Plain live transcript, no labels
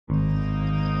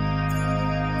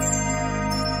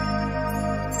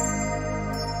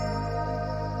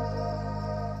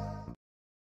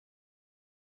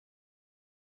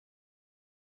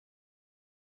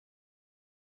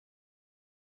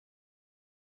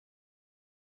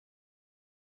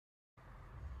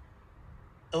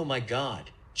Oh my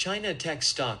God. China tech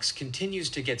stocks continues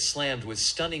to get slammed with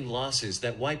stunning losses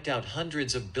that wiped out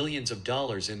hundreds of billions of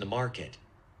dollars in the market.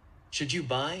 Should you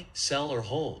buy, sell, or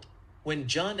hold? When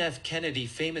John F. Kennedy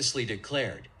famously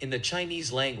declared, in the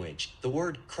Chinese language, the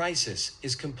word crisis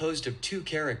is composed of two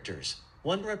characters,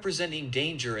 one representing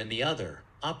danger and the other,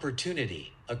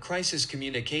 opportunity, a crisis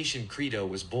communication credo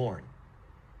was born.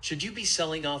 Should you be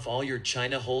selling off all your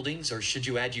China holdings or should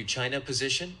you add your China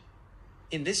position?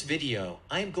 In this video,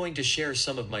 I am going to share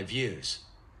some of my views.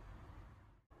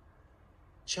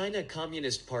 China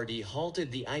Communist Party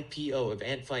halted the IPO of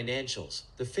Ant Financials,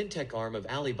 the fintech arm of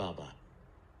Alibaba.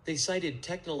 They cited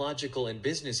technological and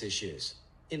business issues.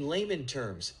 In layman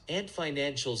terms, Ant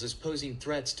Financials is posing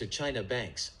threats to China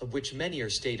banks, of which many are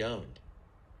state-owned.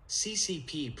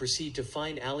 CCP proceed to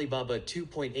fine Alibaba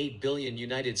 $2.8 billion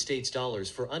United States dollars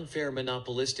for unfair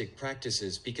monopolistic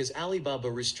practices because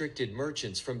Alibaba restricted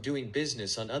merchants from doing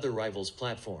business on other rivals'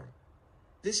 platform.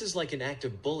 This is like an act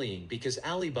of bullying because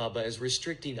Alibaba is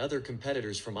restricting other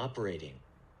competitors from operating.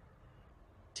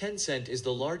 Tencent is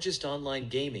the largest online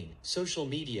gaming, social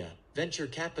media, venture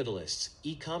capitalists,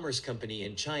 e-commerce company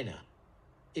in China.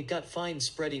 It got fined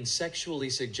spreading sexually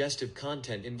suggestive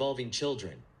content involving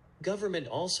children. Government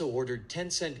also ordered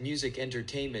Tencent Music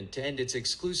Entertainment to end its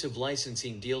exclusive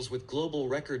licensing deals with global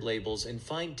record labels and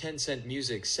fined Tencent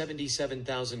Music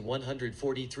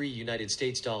 $77,143 United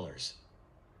States dollars.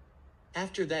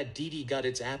 After that, Didi got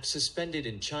its app suspended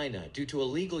in China due to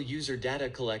illegal user data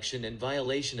collection and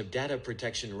violation of data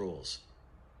protection rules.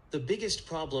 The biggest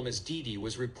problem is Didi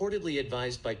was reportedly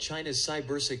advised by China's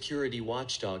cybersecurity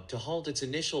watchdog to halt its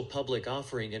initial public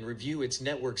offering and review its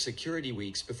network security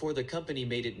weeks before the company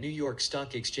made its New York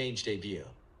Stock Exchange debut.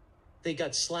 They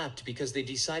got slapped because they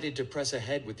decided to press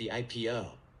ahead with the IPO.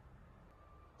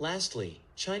 Lastly,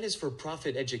 China's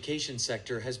for-profit education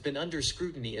sector has been under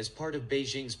scrutiny as part of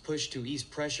Beijing's push to ease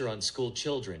pressure on school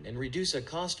children and reduce a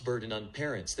cost burden on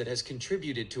parents that has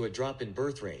contributed to a drop in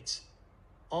birth rates.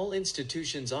 All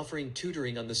institutions offering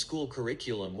tutoring on the school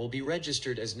curriculum will be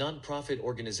registered as non-profit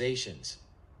organizations.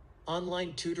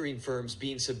 Online tutoring firms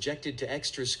being subjected to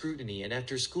extra scrutiny, and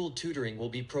after-school tutoring will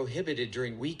be prohibited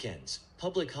during weekends,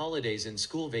 public holidays and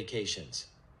school vacations.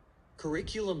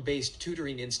 Curriculum-based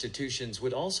tutoring institutions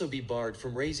would also be barred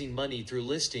from raising money through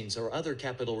listings or other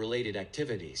capital-related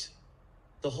activities.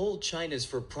 The whole China's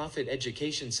for-profit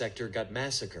education sector got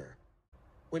massacred.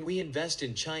 When we invest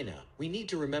in China, we need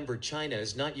to remember China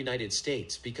is not United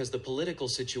States because the political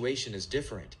situation is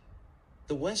different.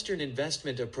 The Western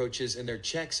investment approaches and their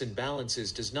checks and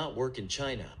balances does not work in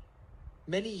China.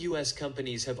 Many US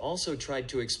companies have also tried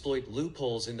to exploit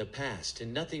loopholes in the past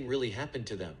and nothing really happened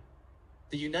to them.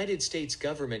 The United States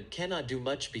government cannot do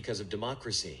much because of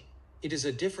democracy. It is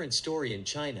a different story in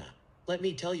China. Let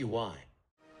me tell you why.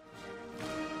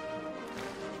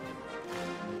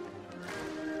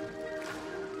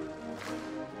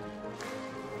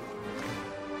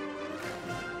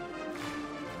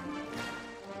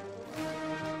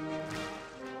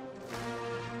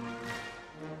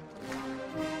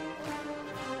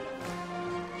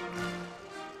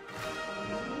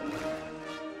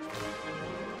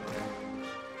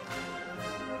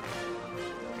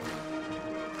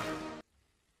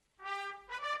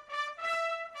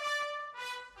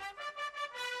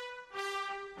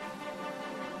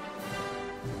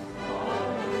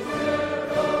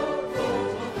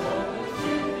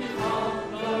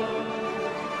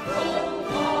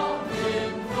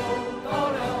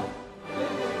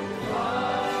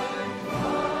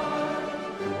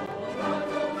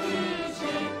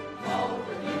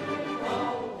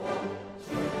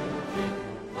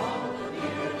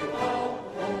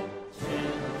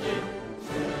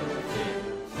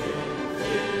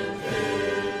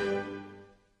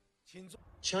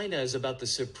 China is about the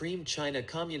Supreme China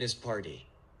Communist Party.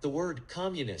 The word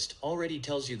communist already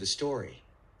tells you the story.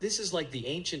 This is like the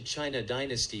ancient China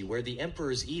dynasty where the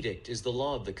emperor's edict is the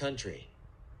law of the country.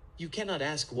 You cannot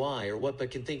ask why or what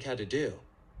but can think how to do.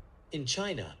 In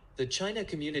China, the China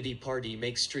Community Party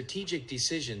makes strategic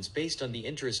decisions based on the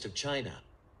interest of China.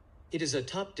 It is a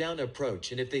top-down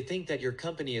approach, and if they think that your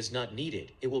company is not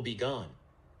needed, it will be gone.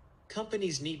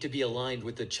 Companies need to be aligned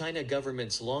with the China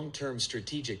government's long-term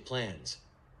strategic plans.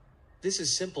 This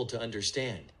is simple to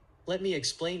understand. Let me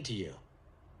explain to you.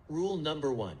 Rule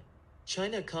number 1.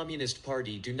 China Communist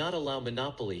Party do not allow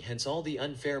monopoly, hence all the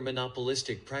unfair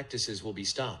monopolistic practices will be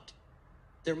stopped.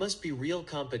 There must be real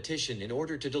competition in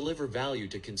order to deliver value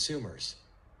to consumers.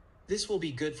 This will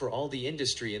be good for all the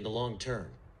industry in the long term.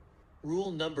 Rule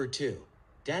number 2.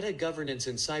 Data governance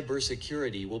and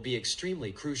cybersecurity will be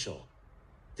extremely crucial.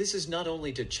 This is not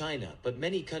only to China, but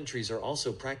many countries are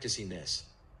also practicing this.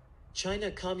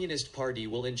 China Communist Party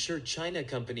will ensure China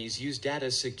companies use data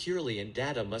securely and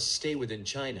data must stay within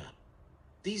China.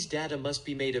 These data must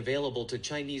be made available to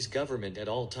Chinese government at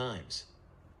all times.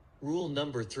 Rule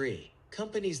number 3.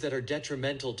 Companies that are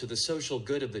detrimental to the social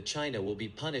good of the China will be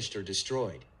punished or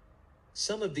destroyed.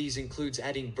 Some of these includes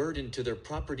adding burden to their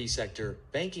property sector,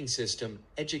 banking system,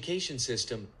 education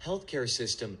system, healthcare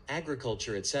system,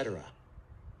 agriculture, etc.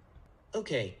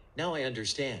 Okay, now I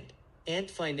understand. Ant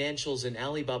Financials and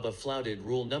Alibaba flouted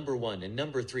rule number 1 and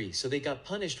number 3, so they got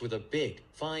punished with a big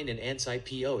fine and Ant's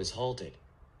IPO is halted.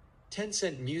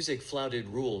 Tencent Music flouted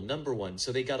rule number 1,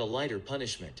 so they got a lighter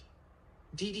punishment.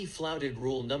 Didi flouted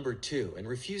rule number 2 and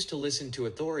refused to listen to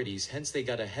authorities, hence they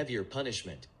got a heavier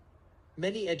punishment.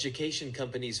 Many education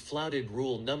companies flouted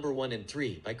rule number 1 and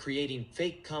 3 by creating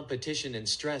fake competition and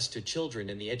stress to children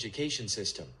in the education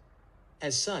system.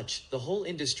 As such, the whole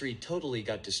industry totally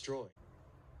got destroyed.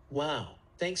 Wow,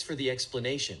 thanks for the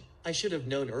explanation. I should have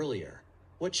known earlier.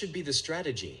 What should be the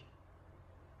strategy?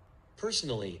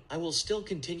 Personally, I will still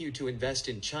continue to invest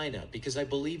in China because I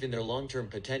believe in their long-term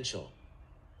potential.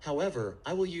 However,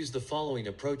 I will use the following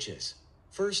approaches.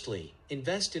 Firstly,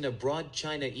 invest in a broad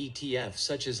China ETF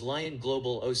such as Lion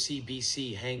Global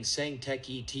OCBC Hang Seng Tech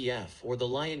ETF or the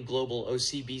Lion Global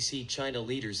OCBC China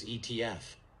Leaders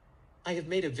ETF. I have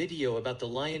made a video about the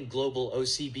Lion Global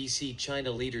OCBC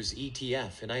China Leaders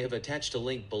ETF and I have attached a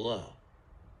link below.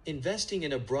 Investing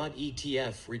in a broad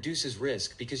ETF reduces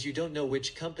risk because you don't know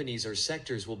which companies or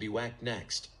sectors will be whacked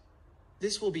next.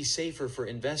 This will be safer for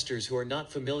investors who are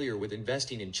not familiar with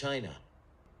investing in China.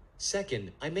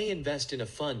 Second, I may invest in a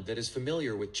fund that is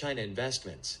familiar with China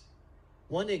investments.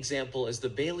 One example is the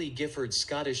Baillie Gifford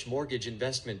Scottish Mortgage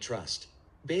Investment Trust.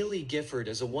 Baillie Gifford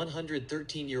is a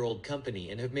 113-year-old company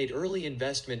and have made early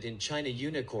investment in China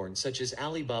unicorns such as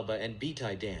Alibaba and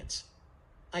ByteDance.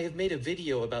 I have made a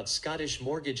video about Scottish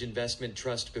Mortgage Investment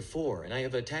Trust before and I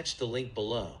have attached the link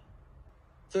below.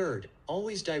 Third,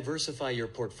 always diversify your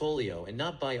portfolio and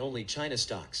not buy only China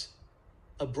stocks.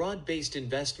 A broad-based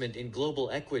investment in global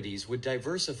equities would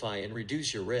diversify and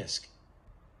reduce your risk.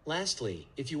 Lastly,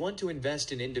 if you want to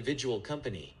invest in individual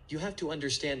company, you have to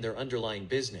understand their underlying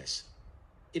business.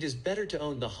 It is better to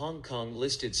own the Hong Kong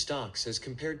listed stocks as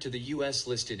compared to the US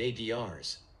listed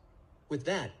ADRs. With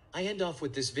that, I end off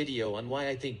with this video on why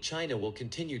I think China will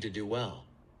continue to do well.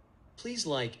 Please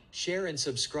like, share and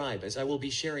subscribe as I will be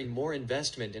sharing more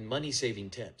investment and money saving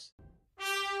tips.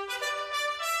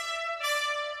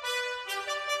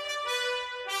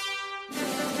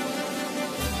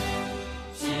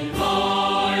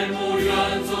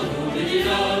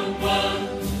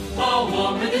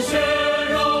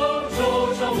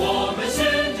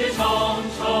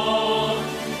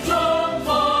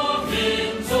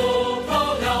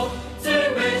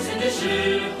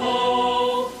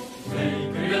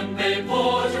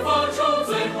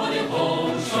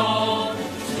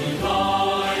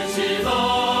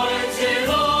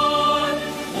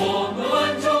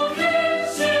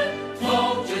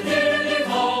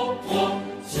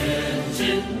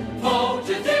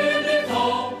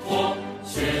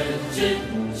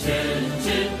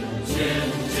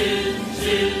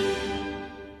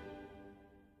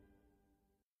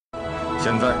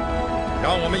现在，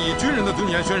让我们以军人的尊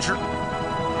严宣誓：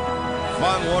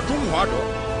犯我中华者，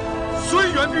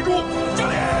虽远必诛。敬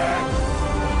礼。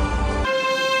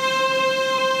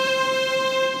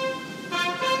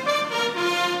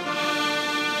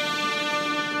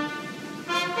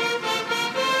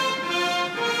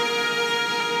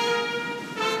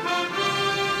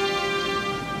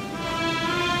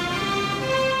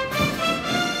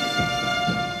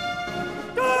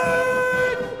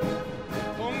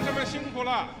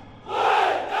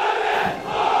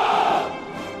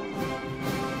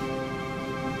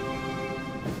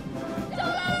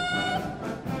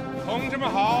同志们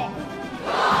好！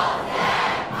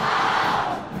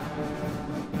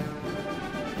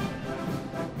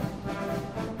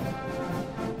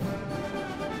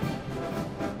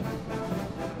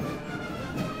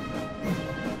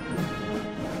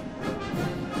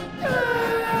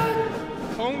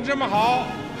同志们好！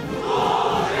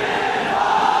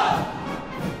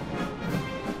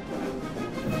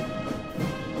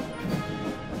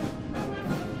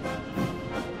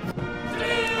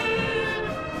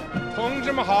同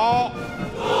志们好！